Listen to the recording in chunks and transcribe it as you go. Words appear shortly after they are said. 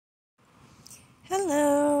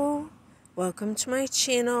Hello, welcome to my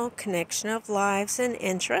channel, Connection of Lives and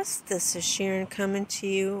Interests. This is Sharon coming to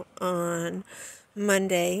you on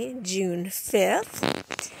Monday, June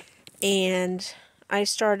 5th. And I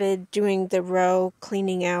started doing the row,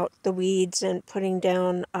 cleaning out the weeds and putting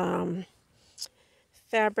down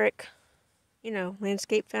fabric,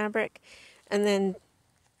 landscape fabric. And then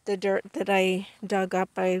the dirt that I dug up,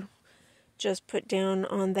 I just put down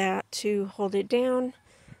on that to hold it down.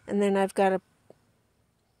 And then I've got a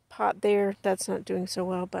pot there that's not doing so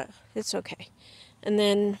well, but it's okay. And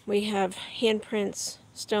then we have handprints,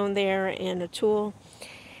 stone there, and a tool.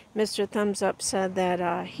 Mr. Thumbs Up said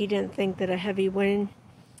that he didn't think that a heavy wind,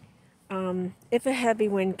 if a heavy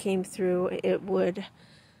wind came through, it would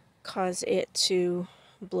cause it to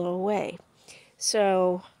blow away.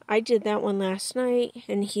 So I did that one last night,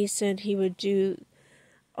 and he said he would do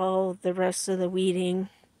all the rest of the weeding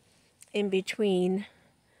in between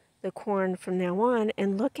the corn from now on,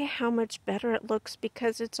 and look at how much better it looks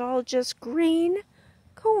because it's all just green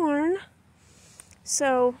corn.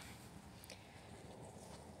 So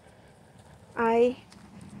I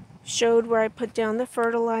showed where I put down the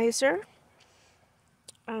fertilizer,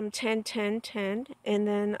 10, 10, 10, and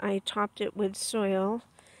then I topped it with soil,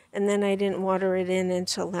 and then I didn't water it in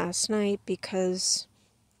until last night because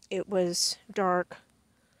it was dark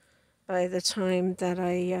by the time that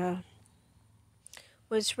I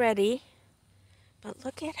was ready. But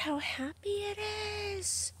look at how happy it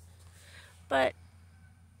is. But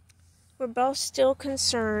we're both still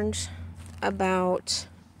concerned about,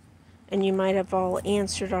 and you might have all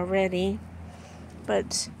answered already,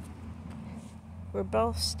 but we're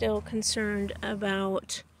both still concerned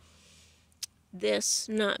about this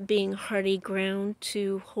not being hardy ground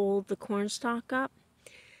to hold the corn stalk up,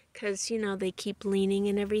 because they keep leaning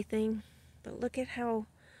and everything. But look at how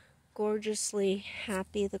gorgeously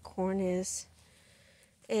happy the corn is,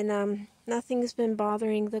 and nothing's been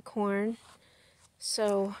bothering the corn.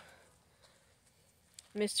 So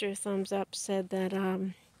Mr. Thumbs Up said that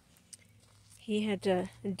he had to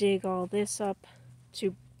dig all this up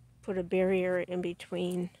to put a barrier in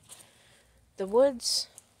between the woods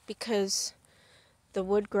because the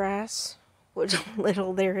wood grass, what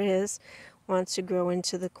little there is, wants to grow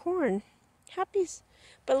into the corn. Happy's,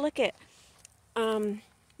 but look at,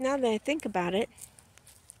 now that I think about it,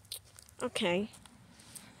 okay,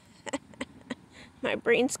 my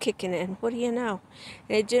brain's kicking in. What do you know?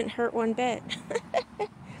 And it didn't hurt one bit.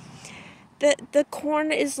 The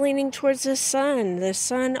corn is leaning towards the sun. The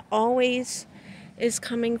sun always is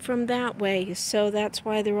coming from that way, so that's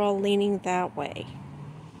why they're all leaning that way.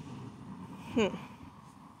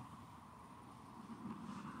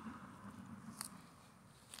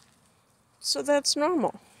 So that's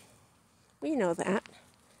normal. We know that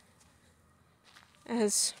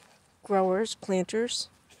as growers, planters.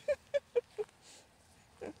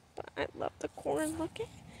 But I love the corn. Look at it.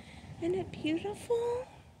 Isn't it beautiful?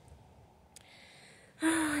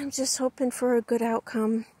 I'm just hoping for a good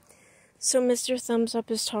outcome. So Mr. Thumbs Up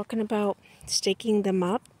is talking about staking them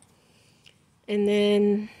up. And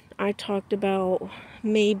then I talked about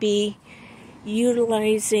maybe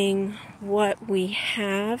utilizing what we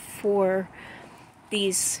have for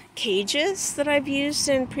these cages that I've used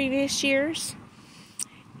in previous years.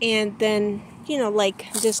 And then,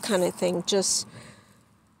 like this kind of thing. Just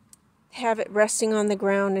have it resting on the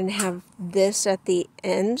ground and have this at the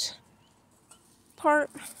end part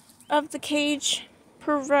of the cage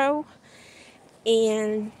per row.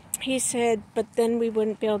 And he said, but then we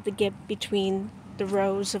wouldn't be able to get between the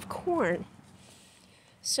rows of corn.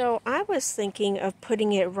 So I was thinking of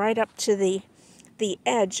putting it right up to the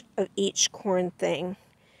edge of each corn thing.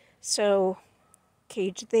 So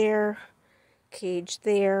cage there, cage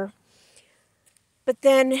there. But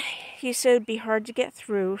then he said it'd be hard to get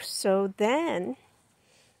through. So then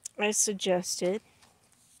I suggested,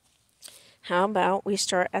 how about we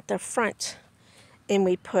start at the front and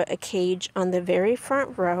we put a cage on the very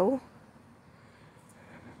front row,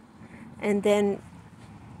 and then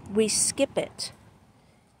we skip it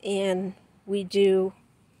and we do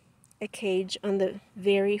a cage on the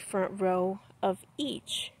very front row of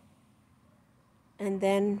each. And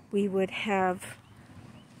then we would have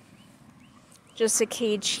just a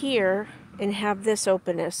cage here and have this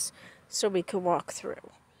openness so we could walk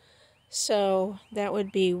through. So that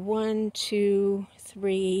would be 1, 2,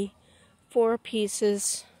 3, 4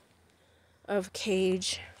 pieces of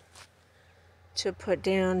cage to put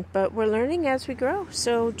down. But we're learning as we grow,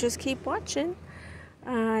 so just keep watching.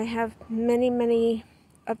 I have many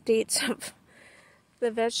updates of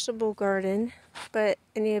the vegetable garden, but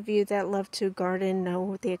any of you that love to garden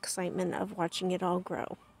know the excitement of watching it all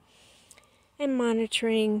grow. and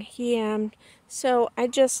monitoring. Yeah. So I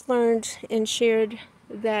just learned and shared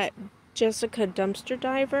that Jessica Dumpster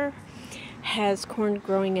Diver has corn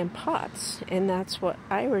growing in pots, and that's what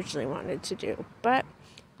I originally wanted to do. But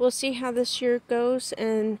we'll see how this year goes,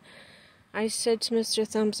 and I said to Mr.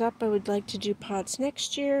 Thumbs Up I would like to do pots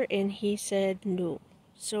next year, and he said no.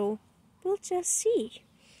 So we'll just see.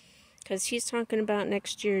 Because he's talking about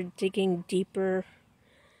next year digging deeper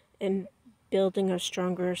and building a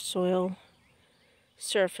stronger soil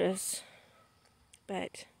surface.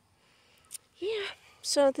 But yeah,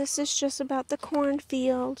 so this is just about the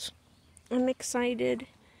cornfield. I'm excited.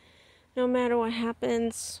 No matter what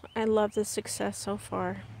happens, I love the success so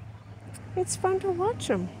far. It's fun to watch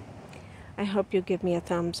them. I hope you'll give me a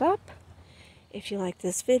thumbs up. If you like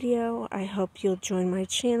this video, I hope you'll join my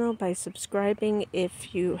channel by subscribing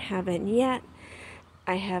if you haven't yet.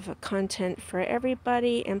 I have a content for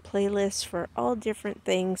everybody and playlists for all different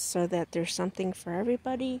things so that there's something for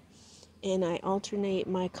everybody. And I alternate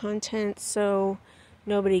my content so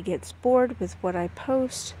nobody gets bored with what I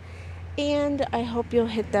post. And I hope you'll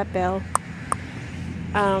hit that bell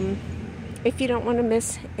if you don't want to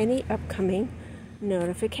miss any upcoming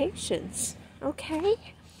notifications. Okay?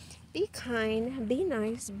 Be kind, be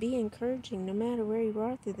nice, be encouraging no matter where you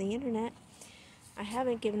are through the internet. I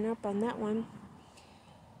haven't given up on that one.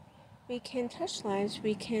 We can touch lives,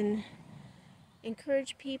 we can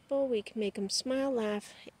encourage people, we can make them smile,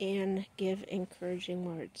 laugh, and give encouraging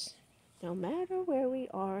words. No matter where we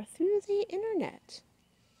are through the internet.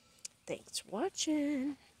 Thanks for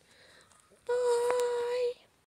watching. Bye.